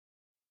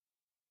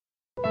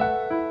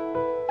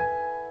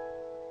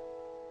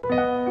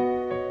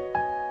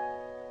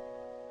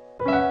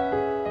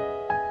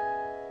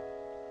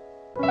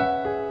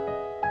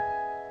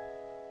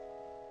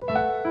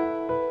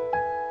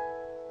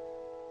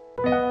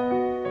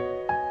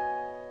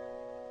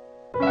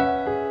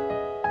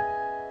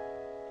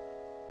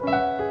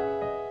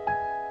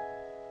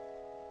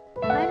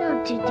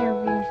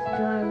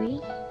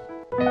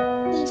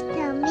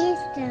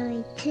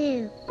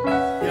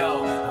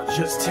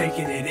just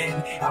taking it in,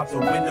 out the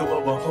window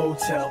of a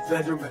hotel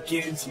bedroom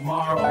again.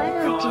 Tomorrow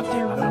I'm gone,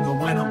 I don't know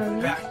when I'll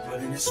be back, but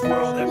in this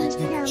world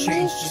everything can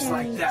change just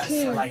like that,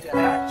 just like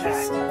that,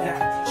 just like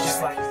that,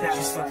 just like that,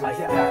 just like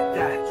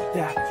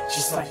that,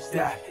 just like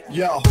that.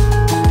 Yo.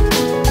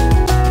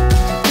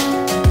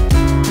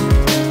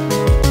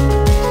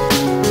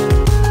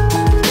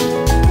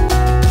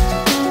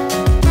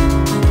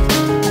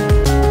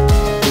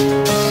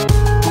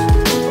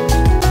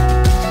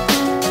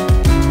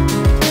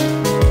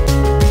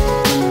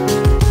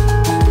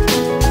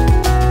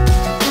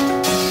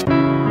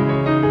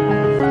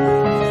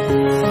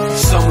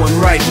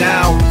 Right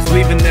now,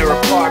 leaving their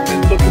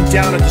apartment, looking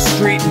down at the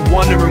street and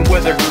wondering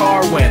where their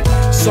car went.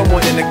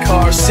 Someone in the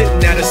car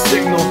sitting at a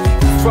signal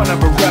in front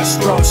of a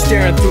restaurant,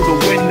 staring through the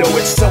window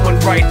at someone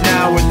right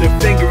now with their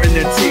finger in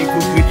their teeth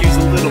who could use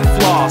a little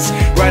floss.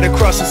 Right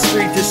across the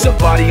street, there's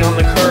somebody on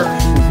the curb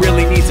who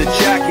really needs a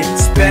jacket.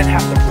 Spent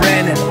half the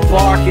rent at the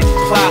bar getting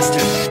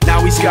plastered. Now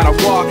he's gotta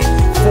walk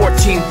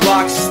 14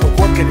 blocks just to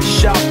work at a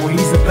shop where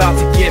he's about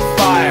to get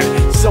fired.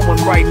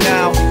 Someone right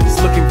now is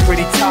looking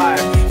pretty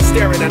tired,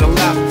 staring at a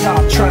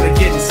laptop, trying to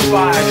get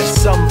inspired. And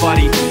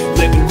somebody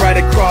living right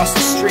across the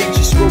street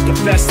just wrote the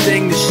best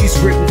thing that she's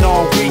written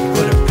all week,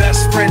 but her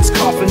best friend's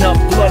coughing up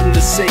blood in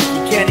the sink.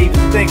 He can't even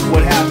think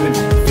what happened,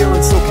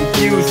 feeling so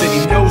confused that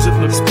he knows it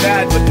looks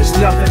bad, but there's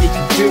nothing he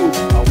can do.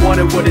 I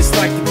wonder what it's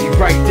like to be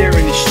right there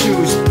in his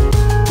shoes.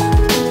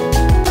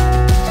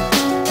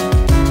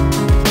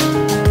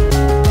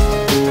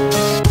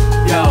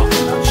 Yo,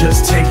 I'm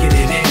just taking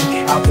it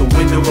in, out the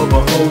window of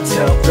a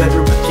hotel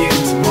bedroom again.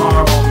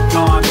 Tomorrow I'm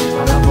gone,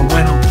 I don't know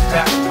when I'll be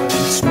back, but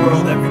in this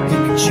world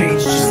everything can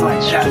change just like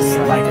that, just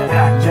like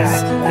that,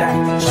 just like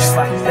that, just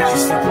like that,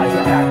 just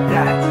like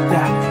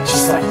that,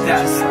 just like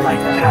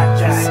that,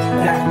 just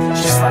like that,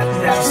 just like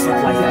that, just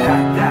like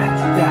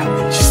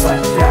that, just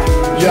like that.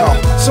 Yo,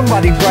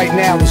 somebody right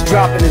now is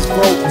dropping his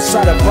vote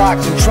inside a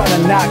box and trying to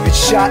knock a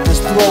shot in his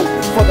throat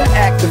for the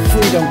act of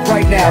freedom.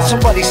 Right now,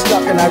 somebody's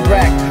stuck in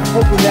Iraq,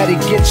 hoping that he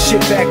gets shit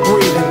back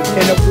breathing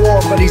in a war,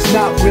 but he's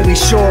not really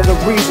sure of the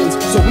reasons.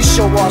 So we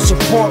show our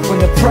support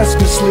when the press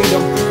mislead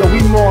him, though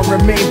we more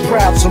remain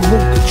proud.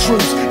 Salute the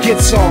troops,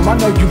 get some. I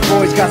know you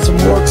boys got some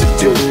work to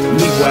do.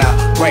 Meanwhile,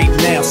 right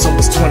now,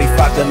 someone's 25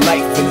 to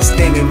life and is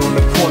standing on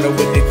the corner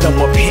with their thumb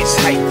up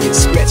hitchhiking,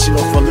 scratching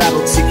off a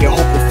lotto ticket,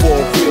 hoping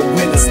for a real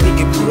winner,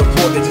 sneaking through the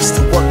border just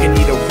to work and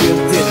eat a real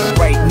dinner.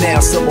 Right now,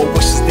 someone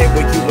wishes they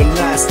were you and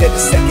I, instead of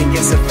second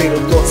guessing fatal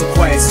thoughts of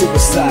quiet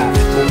suicide.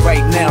 But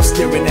right now,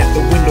 staring at the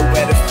window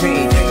at a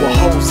fiend with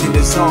holes in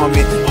his arm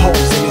and holes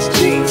in his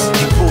jeans.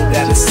 He pulled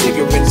out a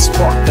cigarette and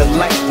sparked the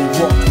light and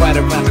walked right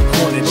around the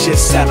corner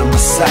just out of my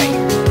sight.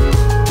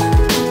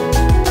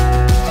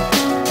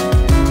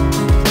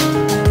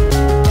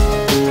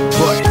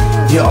 But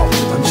yo,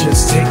 I'm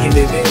just taking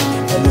it in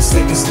on the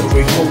second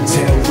story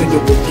hotel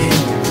window again.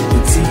 The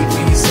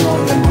TV's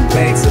on and my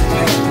bags are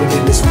packed, but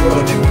in this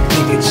world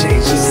everything can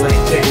change just like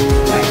that,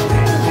 like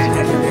that, like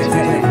that, like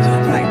that,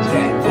 like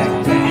that, like that.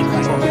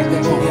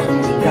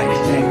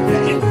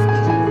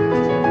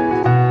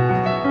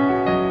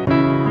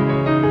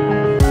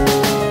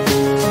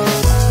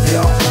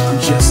 Yo, I'm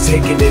just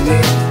taking it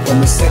in on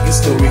the second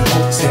story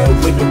hotel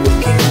window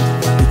again.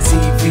 The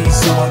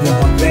TV's on and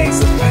my bags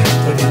are packed,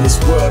 but in this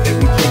world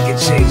everything can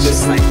change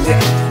just like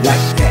that,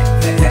 like that,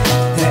 like that, like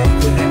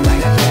that,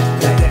 like that.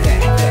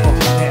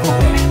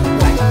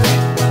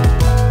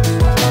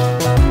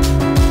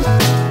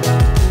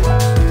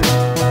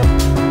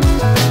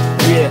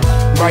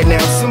 Right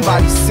now,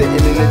 somebody's sitting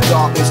in the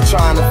darkness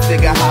trying to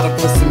figure how to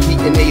put some heat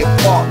in their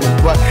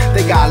apartment, but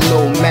they got a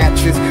little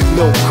mattress,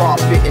 little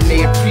carpet, and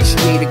they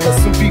appreciate it cause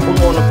some people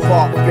on the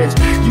park bench.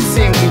 You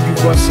seen when you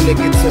rushing to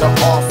get to the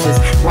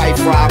office, wife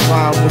ride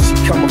by when she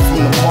coming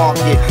from the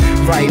market.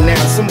 Right now,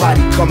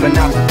 somebody coming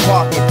out the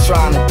pocket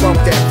trying to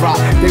dump that rock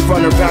they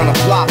run around the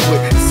block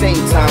with. Same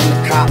time the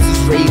cops is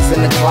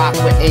raising the clock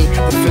with aim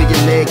to fill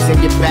your legs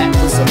and your back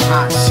with some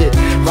hot shit.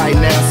 Right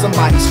now,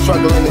 somebody's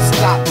struggling to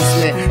stop this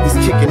man. He's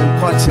kicking and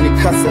punching and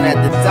cussing at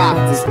the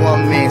doctors.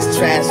 One man's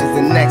trash is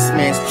the next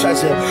man's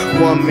treasure.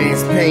 One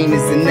man's pain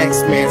is the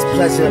next man's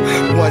pleasure.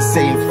 One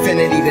say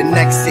infinity, the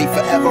next say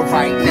forever.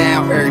 Right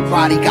now,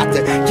 everybody got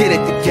to get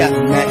it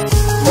together, man.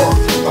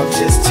 I'm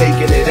just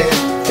taking it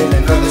in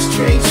another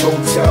strange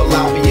hotel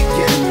lobby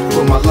again.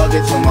 With my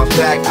luggage on my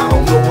back, I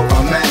don't know what